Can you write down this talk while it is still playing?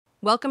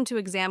Welcome to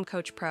Exam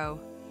Coach Pro.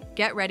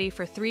 Get ready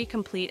for 3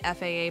 complete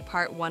FAA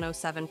Part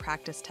 107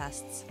 practice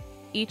tests,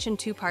 each in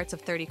 2 parts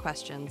of 30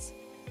 questions.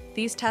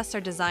 These tests are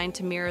designed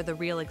to mirror the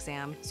real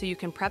exam, so you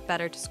can prep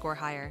better to score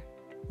higher.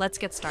 Let's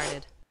get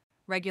started.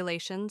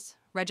 Regulations,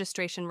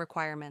 registration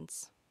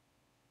requirements.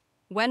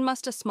 When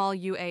must a small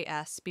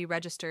UAS be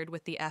registered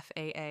with the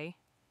FAA?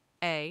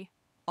 A.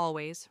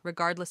 Always,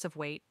 regardless of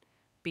weight.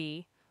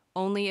 B.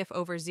 Only if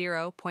over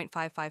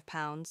 0.55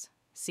 pounds.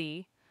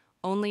 C.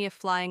 Only if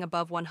flying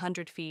above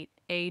 100 feet,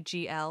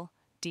 AGL.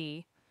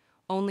 D.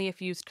 Only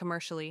if used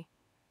commercially.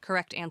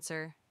 Correct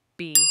answer,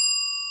 B.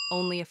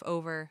 Only if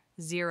over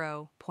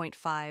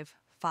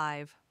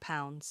 0.55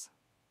 pounds.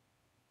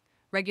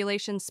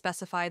 Regulations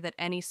specify that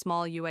any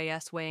small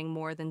UAS weighing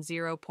more than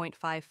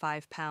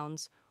 0.55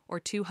 pounds or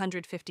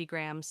 250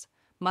 grams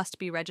must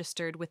be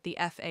registered with the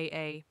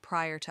FAA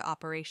prior to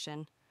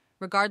operation,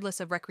 regardless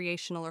of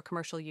recreational or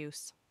commercial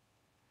use.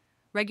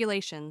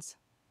 Regulations,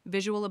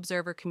 visual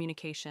observer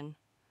communication.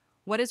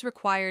 What is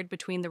required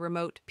between the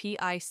remote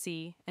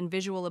PIC and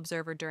visual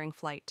observer during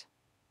flight?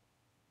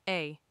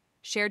 A.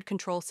 Shared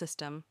control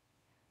system.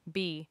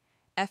 B.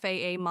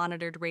 FAA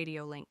monitored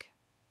radio link.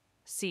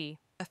 C.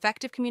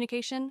 Effective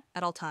communication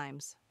at all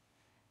times.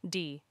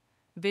 D.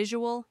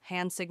 Visual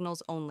hand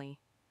signals only.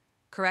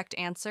 Correct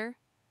answer,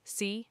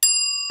 C.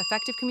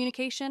 Effective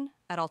communication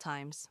at all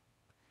times.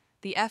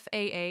 The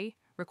FAA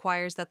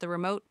requires that the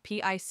remote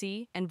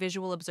PIC and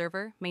visual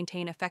observer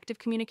maintain effective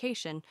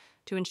communication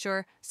to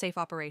ensure safe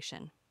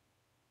operation.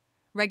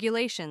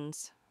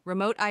 Regulations,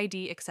 remote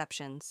ID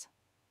exceptions.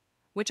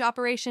 Which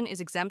operation is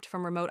exempt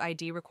from remote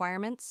ID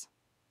requirements?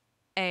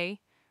 A.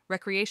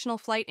 Recreational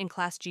flight in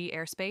Class G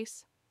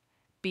airspace.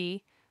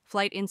 B.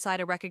 Flight inside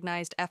a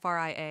recognized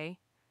FRIA.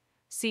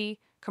 C.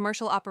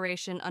 Commercial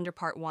operation under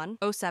Part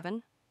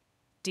 107.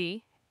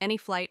 D. Any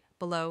flight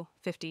below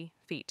 50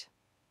 feet.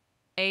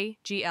 A.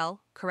 GL,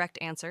 correct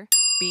answer.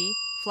 B.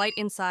 Flight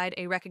inside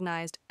a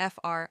recognized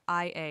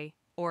FRIA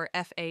or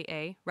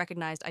FAA,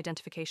 recognized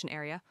identification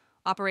area.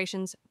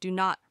 Operations do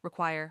not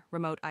require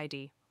remote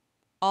ID.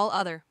 All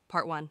other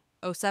Part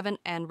 107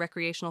 and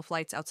recreational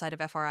flights outside of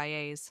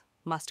FRIAs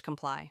must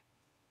comply.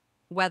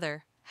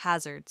 Weather,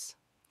 hazards.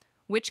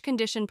 Which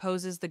condition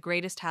poses the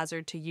greatest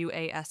hazard to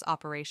UAS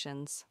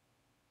operations?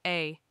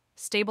 A.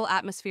 Stable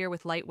atmosphere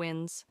with light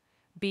winds.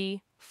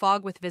 B.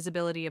 Fog with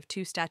visibility of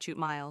 2 statute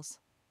miles.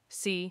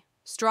 C.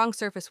 Strong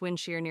surface wind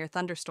shear near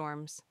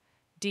thunderstorms.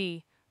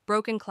 D.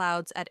 Broken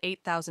clouds at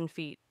 8,000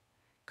 feet.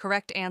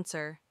 Correct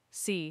answer,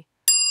 C.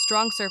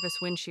 Strong surface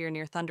wind shear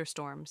near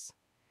thunderstorms.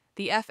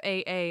 The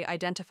FAA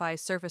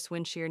identifies surface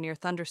wind shear near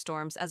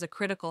thunderstorms as a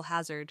critical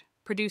hazard,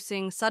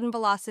 producing sudden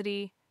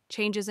velocity,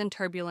 changes in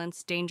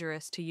turbulence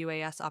dangerous to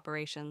UAS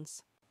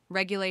operations.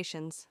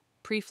 Regulations,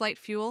 pre-flight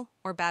fuel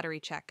or battery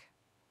check.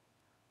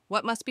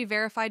 What must be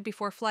verified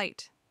before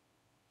flight?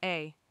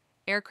 A.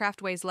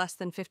 Aircraft weighs less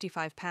than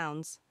 55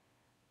 pounds.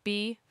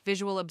 B.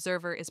 Visual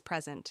observer is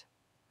present.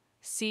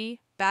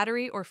 C.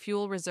 Battery or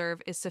fuel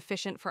reserve is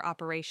sufficient for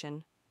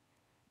operation.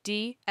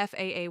 D.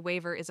 FAA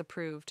waiver is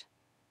approved.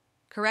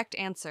 Correct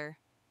answer,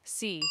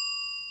 C.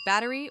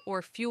 Battery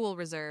or fuel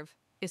reserve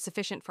is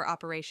sufficient for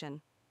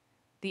operation.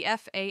 The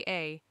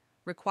FAA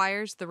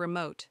requires the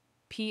remote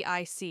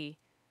PIC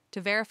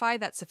to verify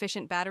that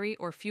sufficient battery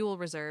or fuel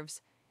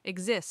reserves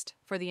exist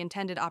for the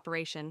intended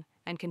operation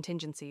and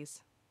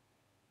contingencies.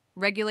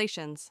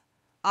 Regulations,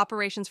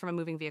 operations from a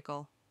moving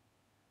vehicle.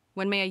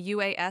 When may a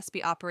UAS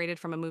be operated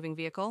from a moving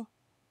vehicle?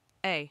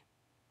 A.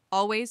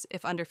 Always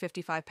if under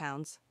 55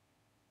 pounds.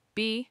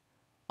 B.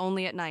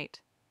 Only at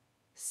night.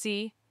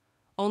 C.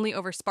 Only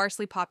over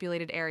sparsely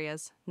populated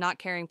areas, not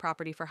carrying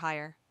property for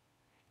hire.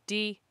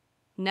 D.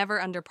 Never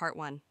under Part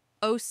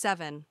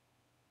 107.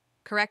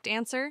 Correct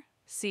answer,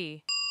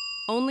 C.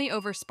 Only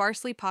over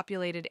sparsely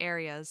populated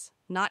areas,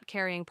 not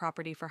carrying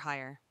property for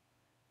hire.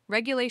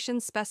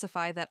 Regulations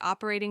specify that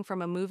operating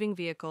from a moving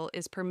vehicle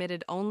is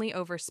permitted only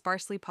over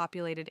sparsely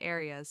populated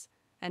areas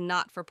and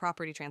not for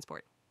property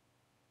transport.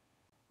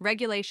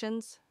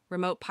 Regulations,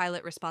 remote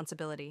pilot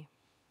responsibility.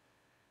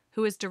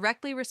 Who is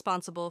directly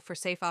responsible for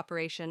safe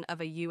operation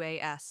of a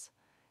UAS?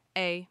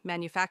 A.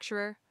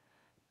 Manufacturer.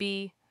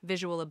 B.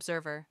 Visual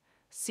observer.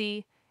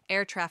 C.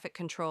 Air traffic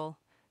control.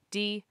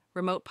 D.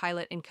 Remote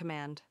pilot in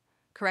command.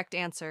 Correct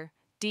answer,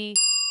 D.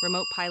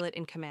 Remote pilot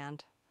in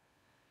command.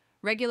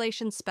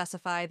 Regulations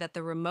specify that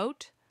the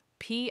remote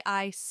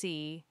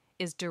PIC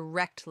is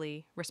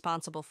directly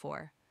responsible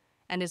for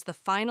and is the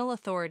final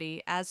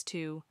authority as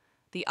to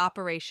the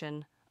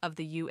operation of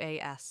the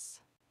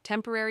UAS.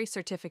 Temporary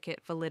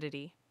certificate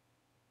validity.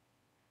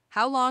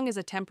 How long is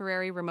a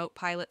temporary remote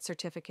pilot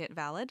certificate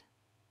valid?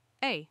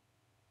 A.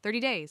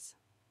 30 days.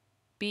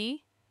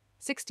 B.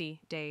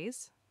 60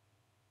 days.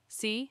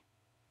 C.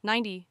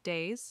 90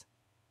 days.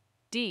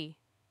 D.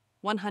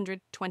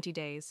 120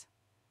 days.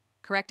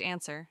 Correct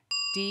answer,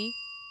 D.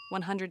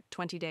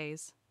 120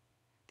 days.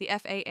 The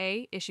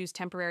FAA issues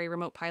temporary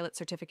remote pilot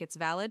certificates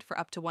valid for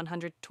up to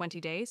 120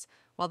 days,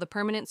 while the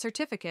permanent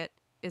certificate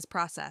is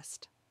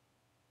processed.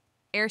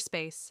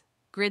 Airspace,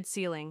 grid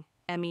ceiling,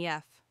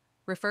 MEF.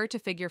 Refer to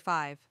Figure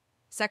 5,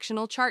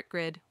 sectional chart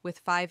grid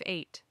with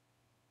 5-8.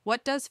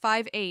 What does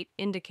 5-8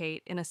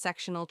 indicate in a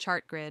sectional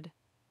chart grid?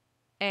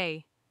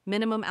 A.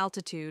 Minimum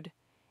altitude,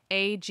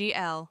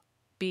 AGL.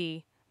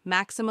 B.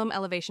 Maximum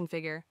elevation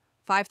figure,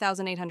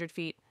 5,800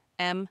 feet,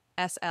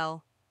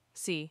 MSL.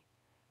 C.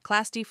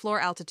 Class D floor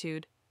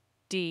altitude.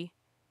 D.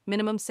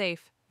 Minimum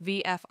safe,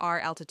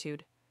 VFR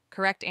altitude.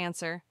 Correct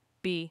answer,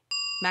 B.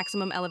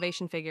 Maximum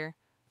elevation figure,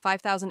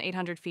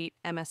 5,800 feet,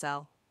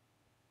 MSL.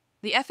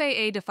 The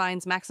FAA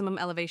defines maximum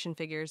elevation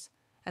figures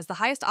as the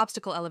highest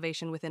obstacle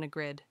elevation within a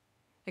grid,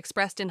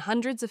 expressed in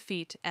hundreds of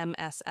feet,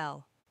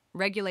 MSL.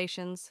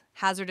 Regulations,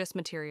 hazardous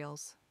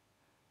materials.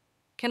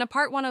 Can a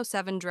Part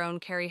 107 drone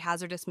carry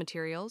hazardous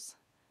materials?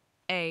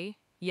 A.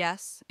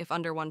 Yes, if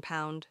under 1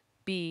 pound.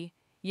 B.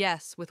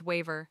 Yes, with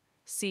waiver.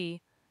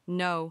 C.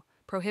 No,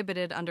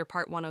 prohibited under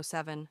Part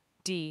 107.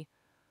 D.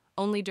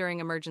 Only during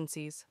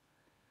emergencies.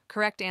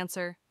 Correct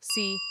answer,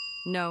 C.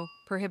 No,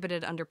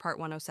 prohibited under Part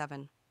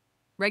 107.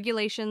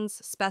 Regulations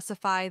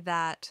specify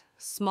that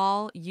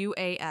small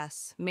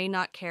UAS may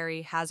not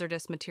carry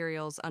hazardous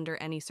materials under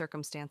any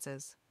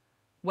circumstances.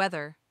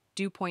 Weather,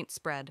 dew point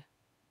spread.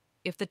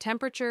 If the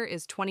temperature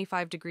is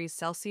 25 degrees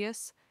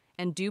Celsius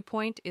and dew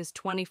point is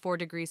 24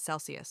 degrees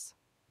Celsius,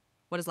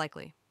 what is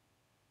likely?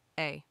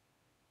 A.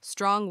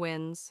 Strong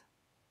winds.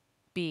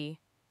 B.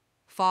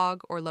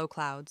 Fog or low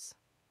clouds.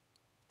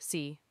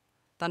 C.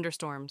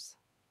 Thunderstorms.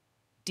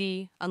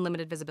 D.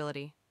 Unlimited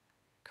visibility.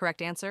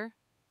 Correct answer,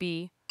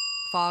 B.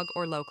 Fog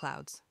or low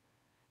clouds.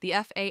 The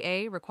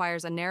FAA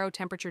requires a narrow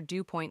temperature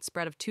dew point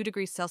spread of 2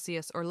 degrees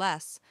Celsius or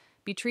less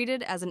be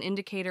treated as an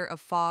indicator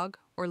of fog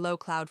or low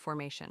cloud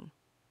formation.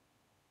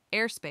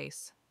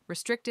 Airspace,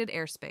 restricted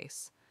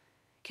airspace.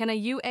 Can a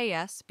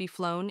UAS be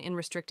flown in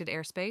restricted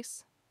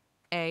airspace?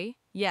 A.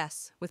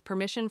 Yes, with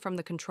permission from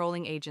the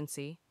controlling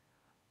agency.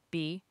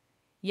 B.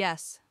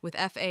 Yes, with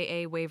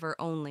FAA waiver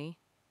only.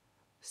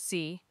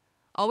 C.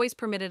 Always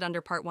permitted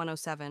under Part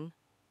 107.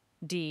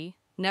 D.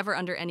 Never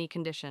under any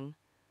condition.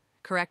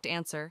 Correct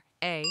answer,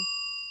 A.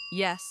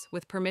 Yes,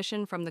 with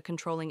permission from the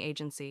controlling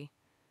agency.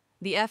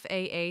 The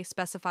FAA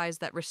specifies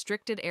that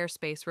restricted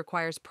airspace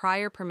requires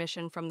prior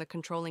permission from the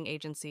controlling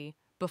agency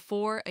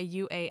before a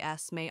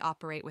UAS may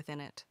operate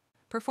within it.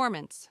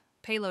 Performance,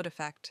 payload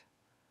effect.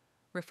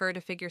 Refer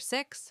to Figure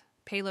 6,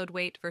 payload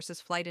weight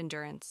versus flight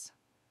endurance.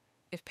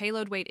 If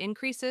payload weight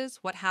increases,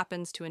 what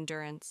happens to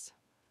endurance?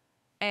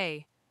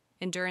 A.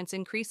 Endurance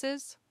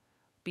increases.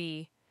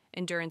 B.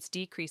 Endurance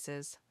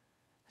decreases.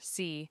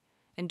 C.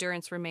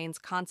 Endurance remains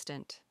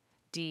constant.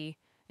 D.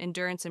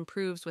 Endurance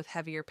improves with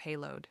heavier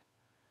payload.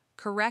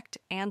 Correct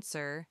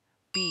answer,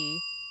 B.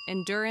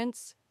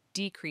 Endurance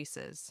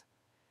decreases.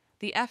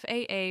 The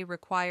FAA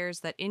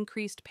requires that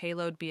increased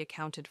payload be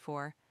accounted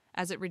for,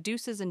 as it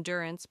reduces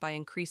endurance by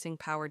increasing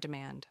power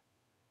demand.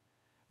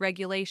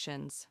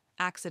 Regulations,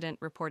 accident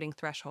reporting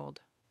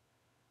threshold.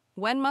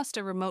 When must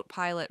a remote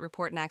pilot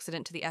report an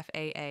accident to the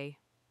FAA?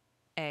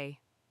 A.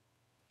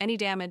 Any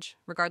damage,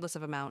 regardless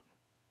of amount.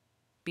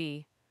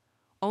 B.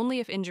 Only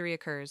if injury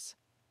occurs.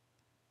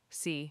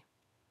 C.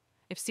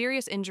 If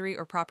serious injury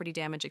or property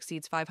damage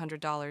exceeds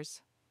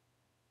 $500.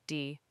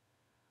 D.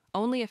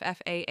 Only if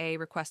FAA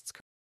requests.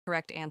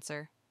 Correct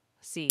answer,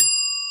 C.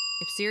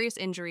 If serious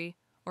injury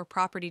or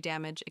property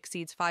damage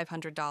exceeds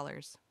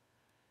 $500.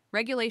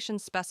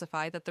 Regulations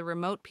specify that the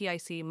remote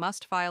PIC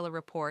must file a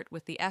report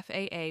with the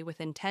FAA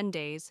within 10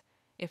 days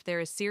if there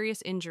is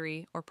serious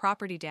injury or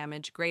property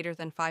damage greater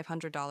than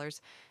 $500,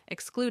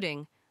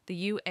 excluding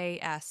the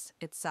UAS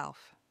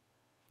itself.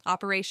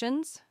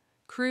 Operations,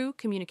 crew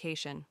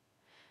communication.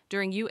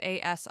 During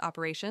UAS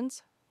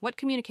operations, what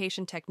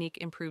communication technique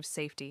improves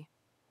safety?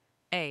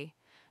 A.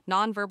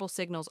 Nonverbal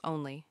signals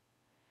only.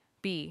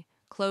 B.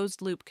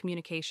 Closed-loop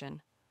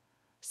communication.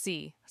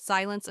 C.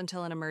 Silence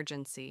until an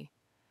emergency.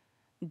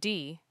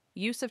 D.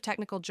 Use of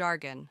technical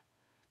jargon.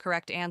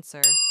 Correct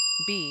answer,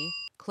 B.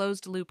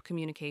 Closed-loop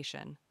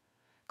communication.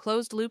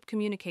 Closed-loop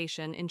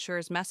communication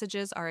ensures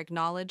messages are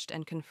acknowledged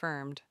and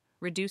confirmed,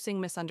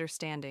 reducing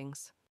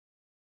misunderstandings.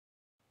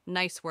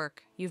 Nice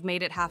work, you've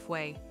made it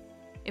halfway.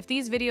 If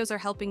these videos are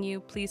helping you,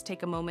 please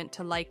take a moment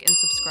to like and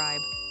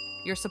subscribe.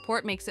 Your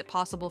support makes it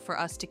possible for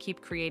us to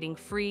keep creating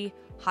free,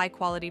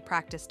 high-quality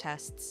practice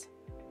tests.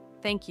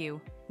 Thank you.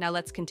 Now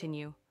let's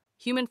continue.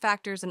 Human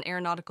factors and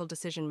aeronautical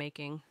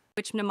decision-making.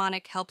 Which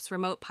mnemonic helps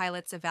remote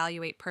pilots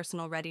evaluate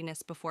personal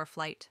readiness before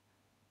flight?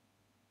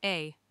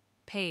 A.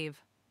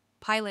 PAVE.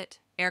 Pilot,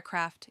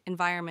 aircraft,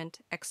 environment,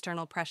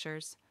 external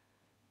pressures.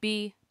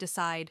 B.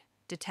 Decide,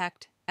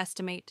 detect,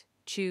 estimate,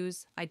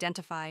 choose,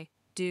 identify,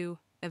 do,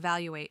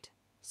 evaluate.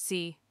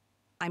 C.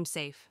 I'm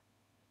safe.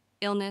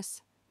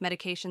 Illness,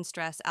 medication,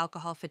 stress,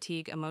 alcohol,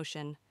 fatigue,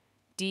 emotion.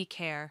 D.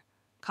 Care.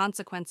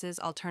 Consequences,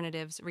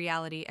 alternatives,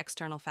 reality,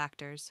 external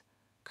factors.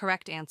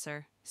 Correct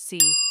answer, C.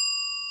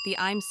 The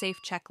I'm Safe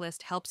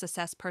checklist helps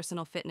assess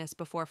personal fitness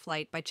before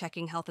flight by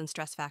checking health and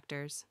stress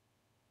factors.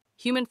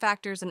 Human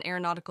factors and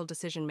aeronautical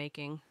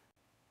decision-making.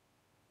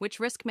 Which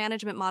risk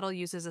management model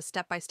uses a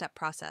step-by-step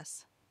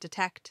process?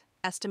 Detect,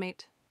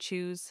 estimate,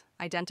 choose,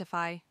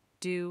 identify,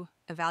 do,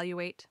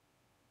 evaluate.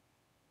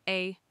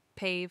 A,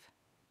 pave.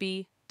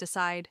 B,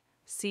 decide.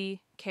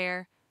 C,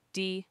 care.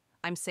 D,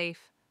 I'm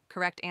safe.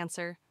 Correct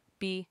answer,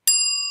 B.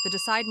 The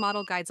decide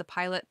model guides a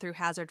pilot through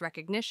hazard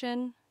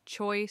recognition,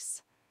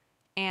 choice,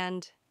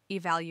 and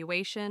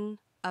evaluation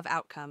of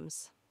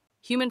outcomes.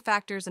 Human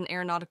factors in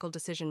aeronautical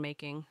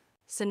decision-making.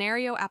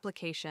 Scenario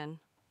application.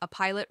 A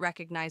pilot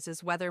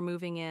recognizes weather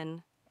moving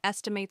in,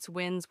 estimates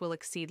winds will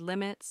exceed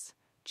limits,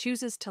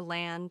 chooses to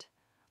land,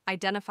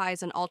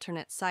 identifies an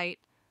alternate site,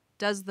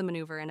 does the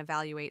maneuver, and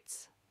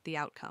evaluates the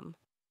outcome.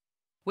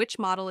 Which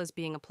model is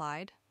being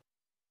applied?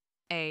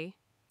 A,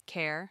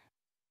 care.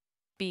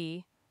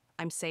 B,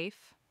 I'm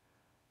safe.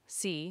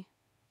 C,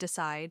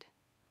 decide.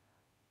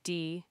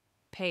 D,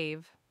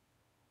 pave.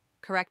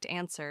 Correct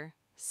answer,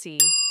 C.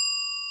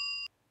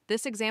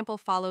 This example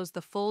follows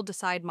the full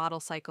decide model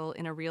cycle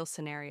in a real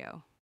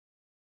scenario.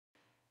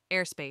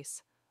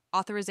 Airspace,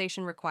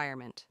 authorization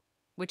requirement.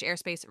 Which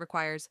airspace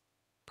requires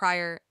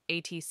prior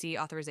ATC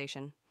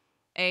authorization?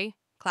 A,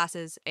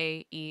 classes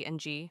A, E, and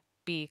G.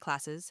 B,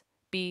 classes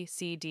B,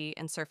 C, D,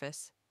 and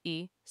surface.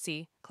 E,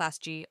 C, class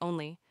G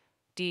only.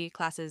 D,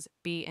 classes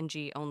B and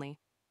G only.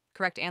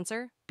 Correct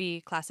answer,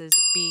 B, classes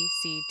B,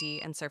 C,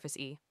 D, and surface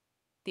E.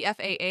 The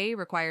FAA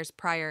requires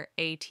prior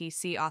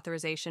ATC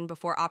authorization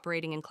before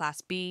operating in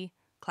Class B,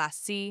 Class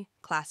C,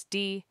 Class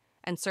D,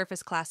 and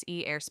Surface Class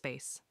E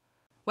airspace.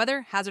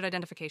 Weather hazard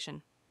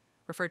identification,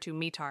 referred to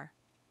METAR.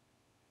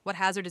 What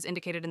hazard is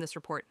indicated in this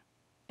report?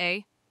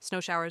 A, snow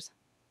showers.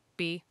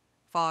 B,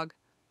 fog.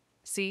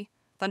 C,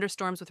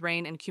 thunderstorms with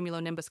rain and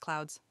cumulonimbus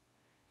clouds.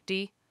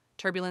 D,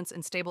 turbulence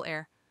and stable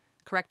air.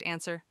 Correct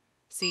answer,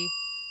 C,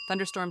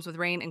 thunderstorms with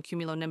rain and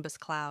cumulonimbus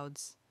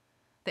clouds.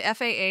 The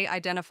FAA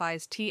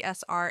identifies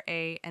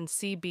TSRA and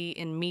CB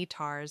in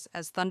METARs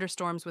as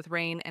thunderstorms with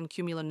rain and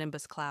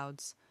cumulonimbus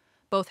clouds,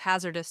 both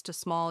hazardous to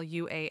small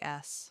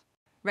UAS.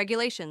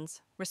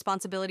 Regulations,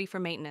 responsibility for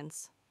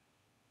maintenance.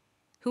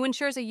 Who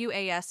ensures a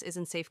UAS is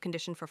in safe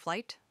condition for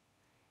flight?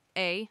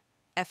 A,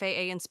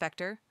 FAA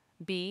inspector.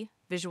 B,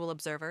 visual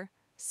observer.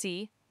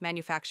 C,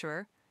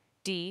 manufacturer.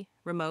 D,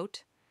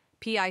 remote.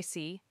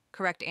 PIC,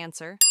 correct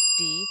answer,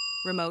 D,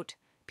 remote,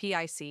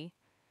 PIC.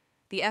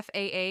 The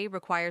FAA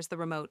requires the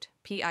remote,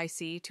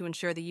 PIC, to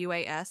ensure the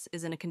UAS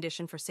is in a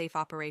condition for safe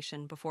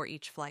operation before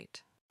each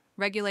flight.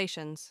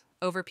 Regulations,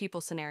 over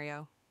people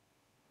scenario.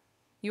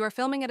 You are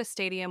filming at a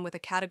stadium with a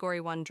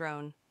Category 1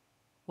 drone.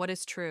 What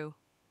is true?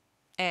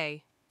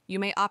 A, you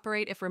may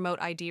operate if remote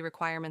ID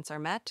requirements are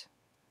met.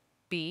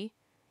 B,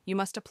 you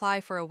must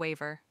apply for a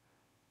waiver.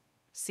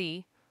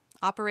 C,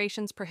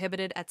 operations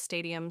prohibited at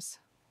stadiums.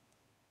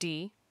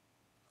 D,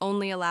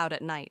 only allowed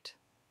at night.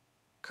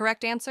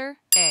 Correct answer,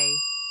 A.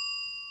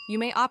 You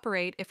may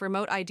operate if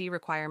remote ID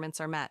requirements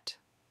are met.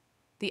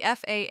 The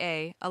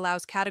FAA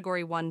allows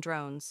Category 1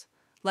 drones,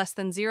 less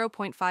than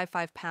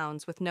 0.55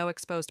 pounds with no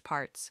exposed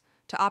parts,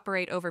 to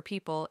operate over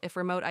people if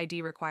remote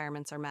ID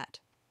requirements are met.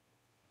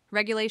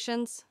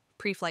 Regulations,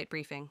 pre-flight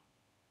briefing.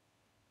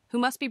 Who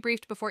must be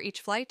briefed before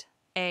each flight?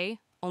 A,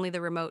 only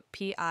the remote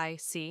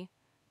PIC.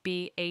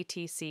 B,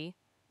 ATC.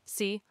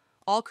 C,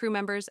 all crew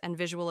members and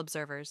visual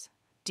observers.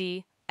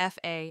 D,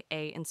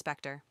 FAA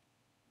inspector.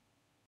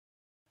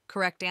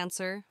 Correct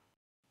answer,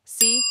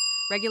 C.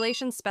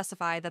 Regulations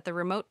specify that the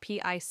remote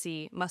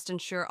PIC must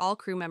ensure all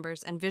crew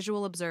members and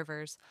visual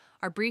observers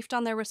are briefed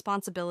on their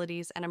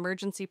responsibilities and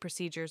emergency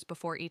procedures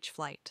before each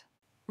flight.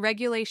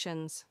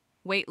 Regulations,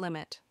 weight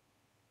limit.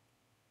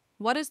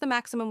 What is the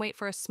maximum weight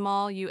for a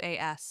small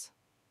UAS?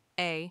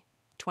 A,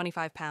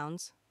 25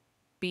 pounds.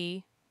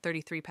 B,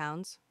 33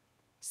 pounds.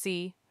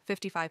 C,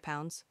 55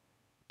 pounds.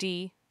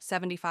 D,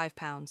 75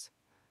 pounds.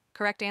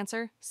 Correct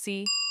answer,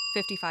 C,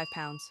 55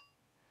 pounds.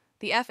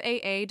 The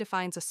FAA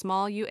defines a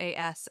small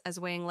UAS as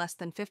weighing less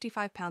than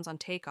 55 pounds on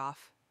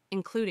takeoff,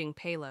 including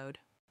payload.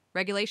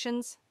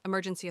 Regulations,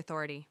 emergency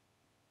authority.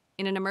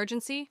 In an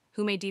emergency,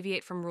 who may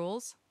deviate from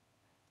rules?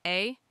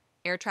 A,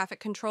 air traffic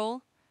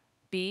control.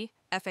 B,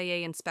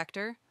 FAA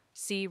inspector.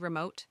 C,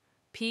 remote.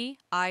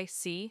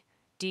 PIC.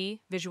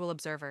 D, visual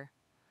observer.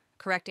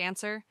 Correct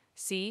answer,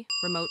 C,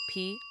 remote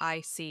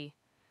PIC.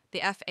 The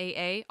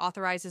FAA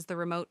authorizes the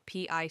remote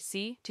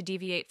PIC to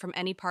deviate from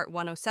any Part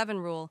 107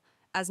 rule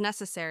as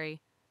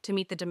necessary to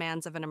meet the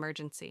demands of an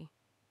emergency.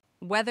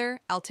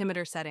 Weather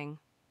altimeter setting.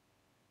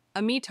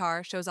 A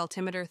METAR shows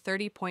altimeter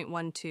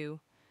 30.12.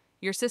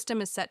 Your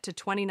system is set to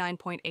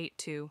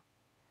 29.82.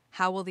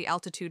 How will the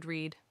altitude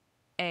read?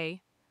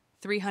 A,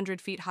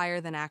 300 feet higher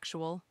than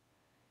actual.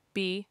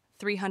 B,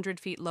 300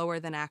 feet lower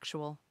than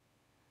actual.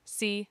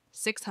 C,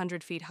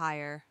 600 feet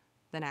higher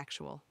than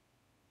actual.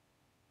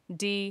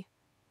 D,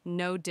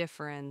 no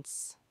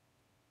difference.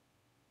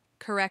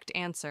 Correct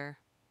answer,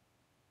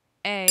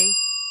 A.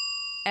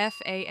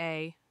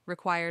 FAA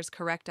requires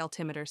correct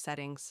altimeter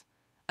settings.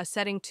 A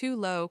setting too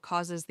low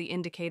causes the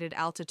indicated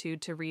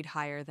altitude to read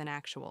higher than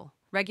actual.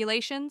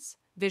 Regulations,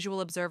 visual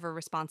observer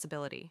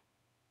responsibility.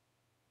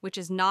 Which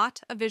is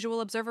not a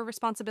visual observer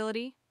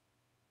responsibility?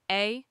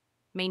 A,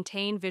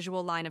 maintain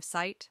visual line of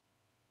sight.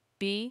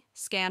 B,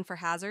 scan for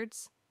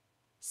hazards.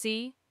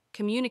 C,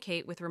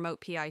 Communicate with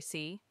remote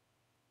PIC.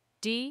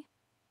 D.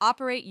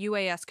 Operate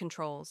UAS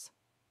controls.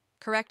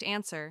 Correct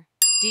answer,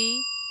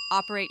 D.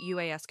 Operate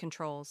UAS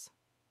controls.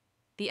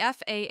 The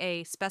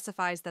FAA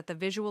specifies that the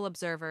visual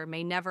observer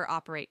may never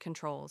operate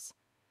controls.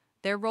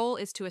 Their role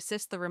is to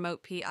assist the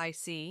remote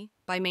PIC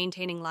by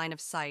maintaining line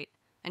of sight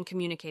and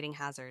communicating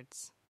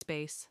hazards.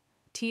 Space,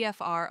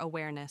 TFR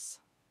awareness.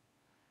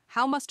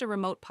 How must a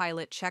remote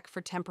pilot check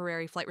for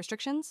temporary flight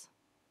restrictions?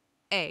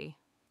 A.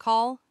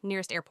 Call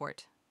nearest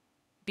airport.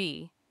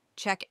 B.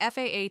 Check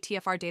FAA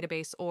TFR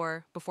database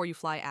or Before You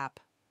Fly app.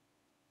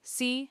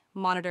 C.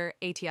 Monitor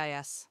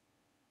ATIS.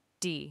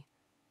 D.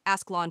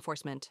 Ask law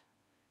enforcement.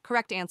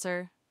 Correct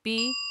answer,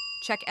 B.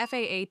 Check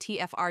FAA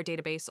TFR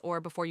database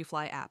or Before You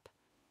Fly app.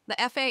 The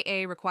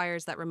FAA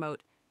requires that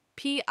remote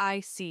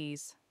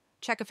PICs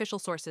check official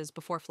sources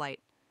before flight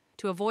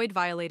to avoid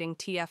violating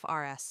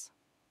TFRS.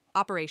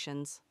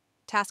 Operations,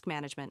 task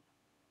management.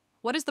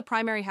 What is the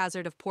primary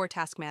hazard of poor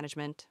task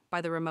management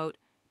by the remote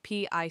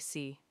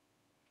PIC?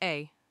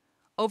 A.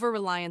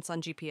 Over-reliance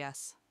on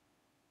GPS.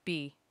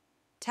 B.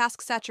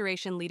 Task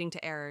saturation leading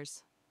to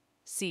errors.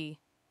 C.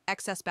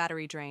 Excess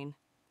battery drain.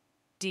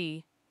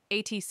 D.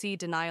 ATC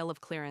denial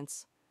of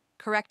clearance.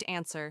 Correct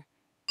answer,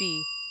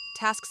 B.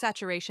 Task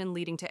saturation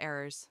leading to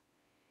errors.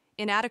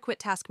 Inadequate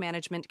task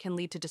management can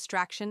lead to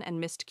distraction and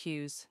missed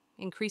cues,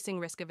 increasing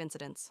risk of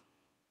incidents.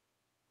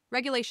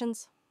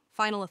 Regulations,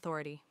 final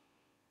authority.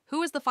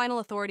 Who is the final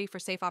authority for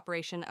safe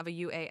operation of a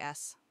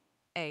UAS?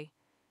 A.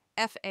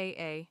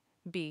 FAA.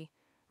 B.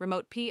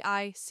 Remote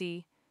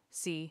PIC.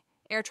 C.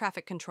 Air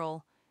traffic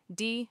control.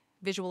 D.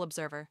 Visual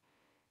observer.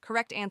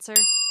 Correct answer,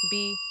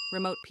 B.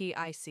 Remote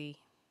PIC.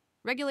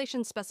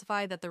 Regulations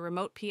specify that the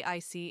remote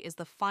PIC is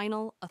the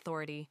final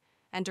authority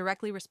and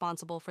directly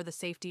responsible for the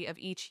safety of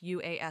each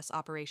UAS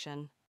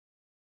operation.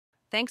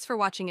 Thanks for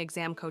watching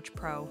Exam Coach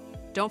Pro.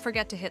 Don't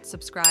forget to hit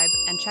subscribe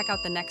and check out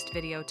the next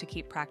video to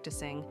keep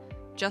practicing,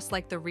 just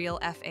like the real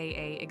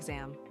FAA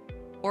exam.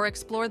 Or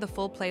explore the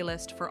full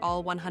playlist for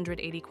all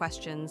 180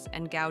 questions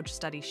and gouge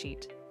study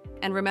sheet.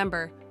 And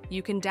remember,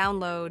 you can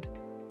download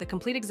the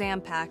complete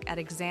exam pack at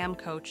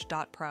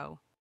examcoach.pro.